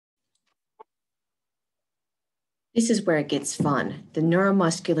This is where it gets fun, the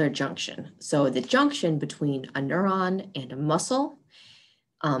neuromuscular junction. So the junction between a neuron and a muscle,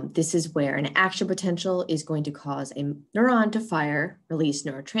 this is where an action potential is going to cause a neuron to fire, release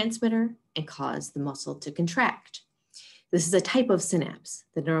neurotransmitter, and cause the muscle to contract. This is a type of synapse,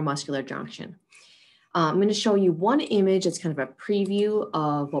 the neuromuscular junction. I'm going to show you one image. It's kind of a preview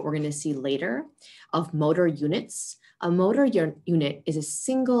of what we're going to see later of motor units. A motor unit is a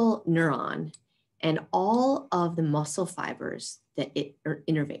single neuron and all of the muscle fibers that it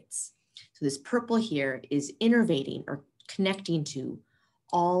innervates. So this purple here is innervating or connecting to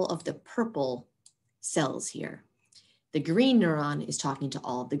all of the purple cells here. The green neuron is talking to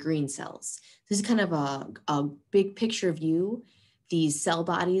all of the green cells. This is kind of a big picture view. These cell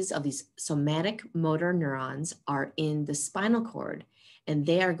bodies of these somatic motor neurons are in the spinal cord, and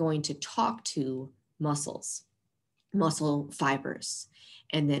they are going to talk to muscles, muscle fibers.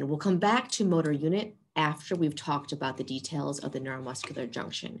 And then we'll come back to motor unit after we've talked about the details of the neuromuscular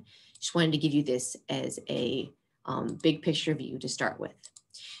junction. Just wanted to give you this as a big picture view to start with.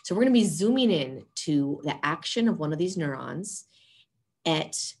 So we're going to be zooming in to the action of one of these neurons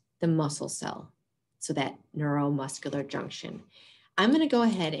at the muscle cell. So that neuromuscular junction. I'm going to go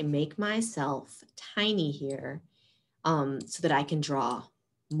ahead and make myself tiny here so that I can draw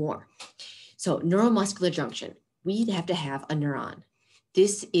more. So neuromuscular junction, we have to have a neuron.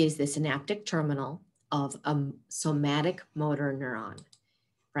 This is the synaptic terminal of a somatic motor neuron,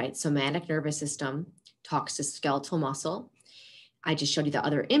 right? Somatic nervous system talks to skeletal muscle. I just showed you the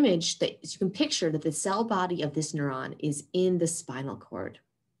other image that you can picture that the cell body of this neuron is in the spinal cord.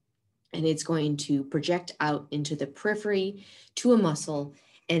 And it's going to project out into the periphery to a muscle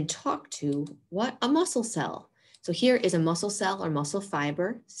and talk to what? A muscle cell. So here is a muscle cell or muscle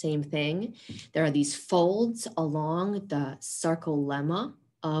fiber, same thing. There are these folds along the sarcolemma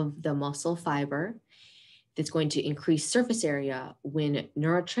of the muscle fiber that's going to increase surface area when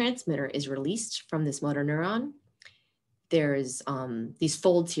neurotransmitter is released from this motor neuron. There's these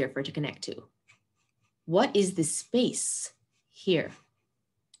folds here for it to connect to. What is this space here?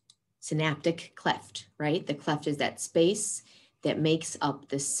 Synaptic cleft, right? The cleft is that space that makes up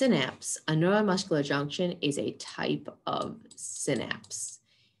the synapse. A neuromuscular junction is a type of synapse.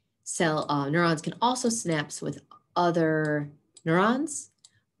 Neurons can also synapse with other neurons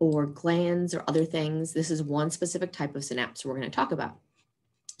or glands or other things. This is one specific type of synapse we're going to talk about.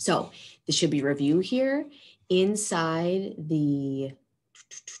 So this should be review here. Inside the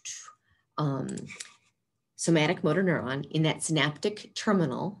somatic motor neuron, in that synaptic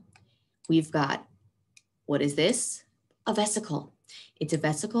terminal, we've got, what is this? A vesicle. It's a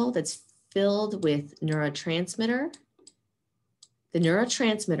vesicle that's filled with neurotransmitter. The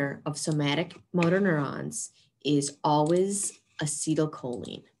neurotransmitter of somatic motor neurons is always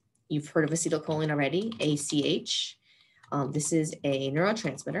acetylcholine. You've heard of acetylcholine already, ACH. This is a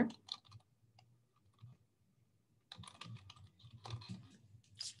neurotransmitter.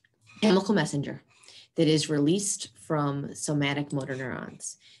 Chemical messenger that is released from somatic motor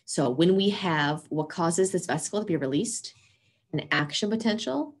neurons. So when we have what causes this vesicle to be released, an action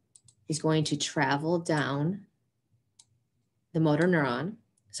potential is going to travel down the motor neuron,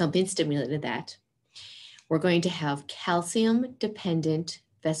 something stimulated that. We're going to have calcium-dependent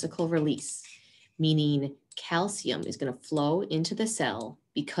vesicle release, meaning calcium is going to flow into the cell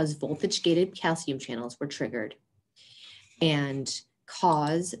because voltage-gated calcium channels were triggered and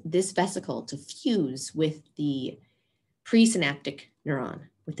cause this vesicle to fuse with the presynaptic neuron,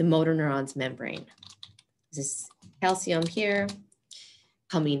 with the motor neuron's membrane. This calcium here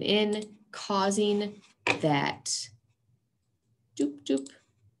coming in, causing that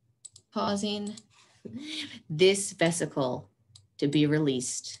causing this vesicle to be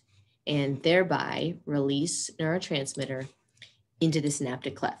released and thereby release neurotransmitter into the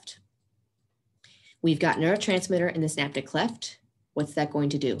synaptic cleft. We've got neurotransmitter in the synaptic cleft. What's that going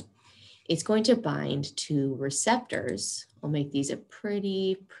to do? It's going to bind to receptors. I'll make these a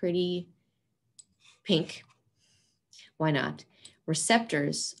pretty pink. Why not?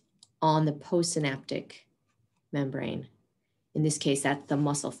 Receptors on the postsynaptic membrane. In this case, that's the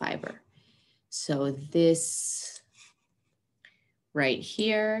muscle fiber. So this right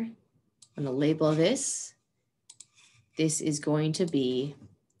here, I'm going to label this. This is going to be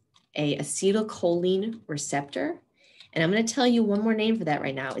a acetylcholine receptor. And I'm going to tell you one more name for that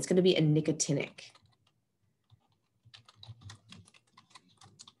right now. It's going to be a nicotinic.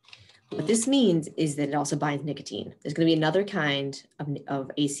 What this means is that it also binds nicotine. There's going to be another kind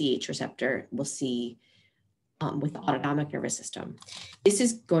of ACH receptor we'll see with the autonomic nervous system. This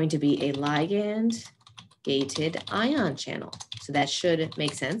is going to be a ligand-gated ion channel. So that should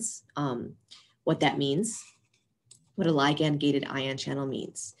make sense what that means. what a ligand-gated ion channel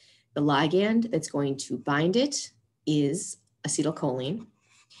means. The ligand that's going to bind it is acetylcholine.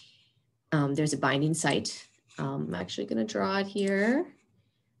 There's a binding site. I'm actually going to draw it here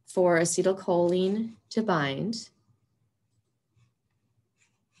for acetylcholine to bind.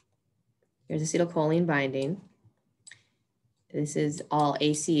 Here's acetylcholine binding. This is all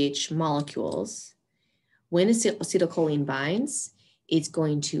ACH molecules. When acetylcholine binds, it's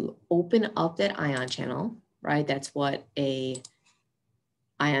going to open up that ion channel, right? That's what a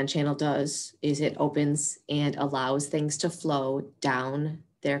ion channel does, is it opens and allows things to flow down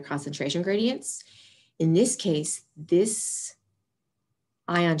their concentration gradients. In this case, this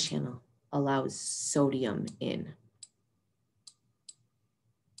ion channel allows sodium in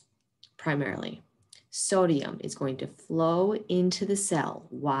primarily. Sodium is going to flow into the cell.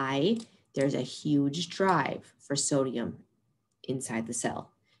 Why? There's a huge drive for sodium inside the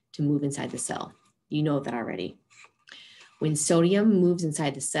cell, to move inside the cell. You know that already. When sodium moves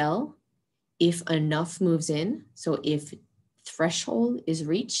inside the cell, if enough moves in, so if threshold is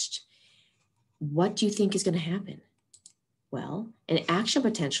reached, what do you think is going to happen? Well, an action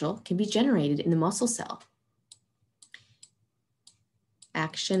potential can be generated in the muscle cell.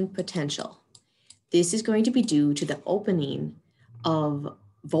 Action potential. This is going to be due to the opening of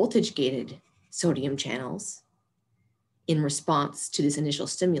voltage-gated sodium channels in response to this initial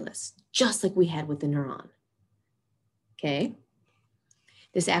stimulus, just like we had with the neuron. Okay?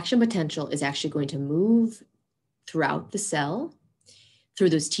 This action potential is actually going to move throughout the cell, through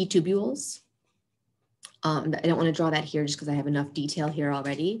those T tubules. I don't want to draw that here just because I have enough detail here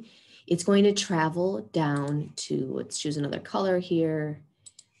already. It's going to travel down to, let's choose another color here,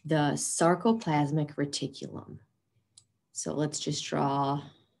 the sarcoplasmic reticulum. So let's just draw,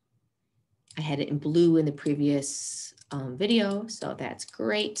 I had it in blue in the previous video, so that's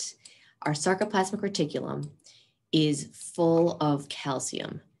great. Our sarcoplasmic reticulum is full of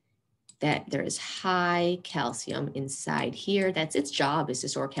calcium. That there is high calcium inside here. That's its job, is to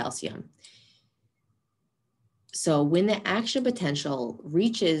store calcium. So when the action potential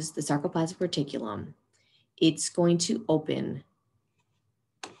reaches the sarcoplasmic reticulum, it's going to open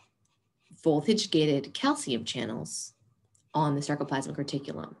voltage-gated calcium channels on the sarcoplasmic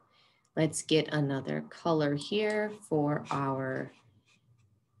reticulum. Let's get another color here for our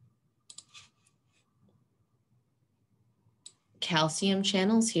calcium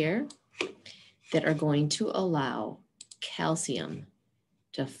channels here that are going to allow calcium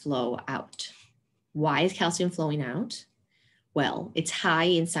to flow out. Why is calcium flowing out? Well, it's high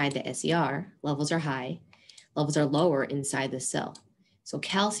inside the SER, levels are high, levels are lower inside the cell. So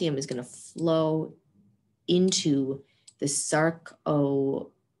calcium is going to flow into the sarcoplasm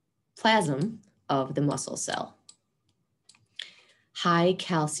of the muscle cell. High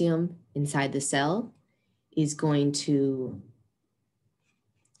calcium inside the cell is going to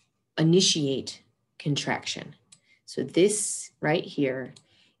initiate contraction. So this right here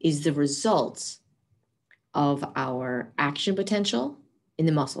is the result of our action potential in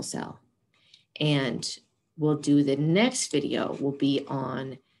the muscle cell. And we'll do the next video will be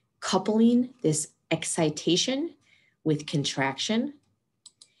on coupling this excitation with contraction.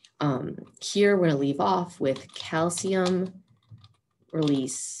 Here we're going to leave off with calcium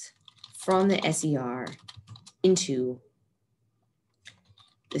release from the SER into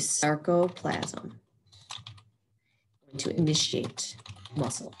the sarcoplasm to initiate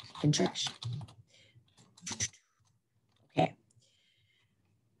muscle contraction. Okay.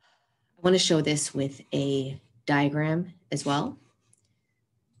 I want to show this with a diagram as well.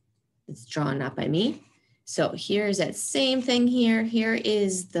 It's drawn not by me. So here's that same thing here. Here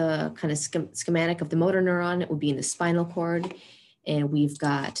is the kind of schematic of the motor neuron. It would be in the spinal cord. And we've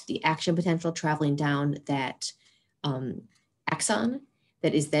got the action potential traveling down that axon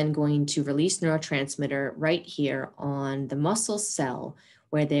that is then going to release neurotransmitter right here on the muscle cell,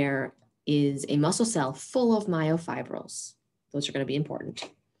 where there is a muscle cell full of myofibrils. Those are going to be important.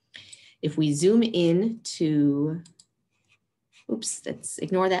 If we zoom in to, oops, let's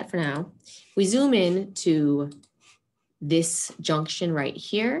ignore that for now. If we zoom in to this junction right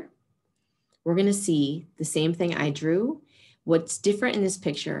here, we're going to see the same thing I drew. What's different in this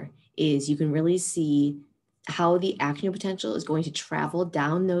picture is you can really see how the action potential is going to travel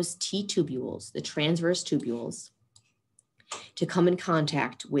down those T tubules, the transverse tubules, to come in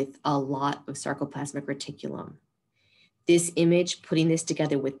contact with a lot of sarcoplasmic reticulum. This image, putting this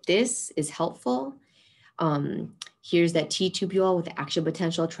together with this, is helpful. Here's that T tubule with the action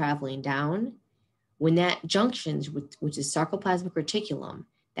potential traveling down. When that junctions, which is sarcoplasmic reticulum,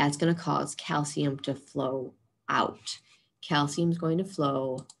 that's going to cause calcium to flow out. Calcium is going to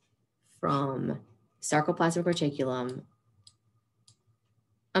flow from sarcoplasmic reticulum.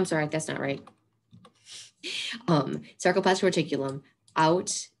 I'm sorry, that's not right. Sarcoplasmic reticulum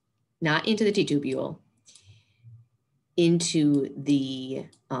out, not into the T-tubule, into the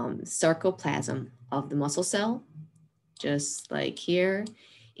sarcoplasm of the muscle cell, just like here.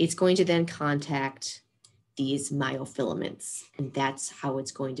 It's going to then contact these myofilaments, and that's how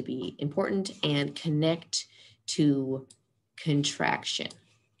it's going to be important and connect to contraction.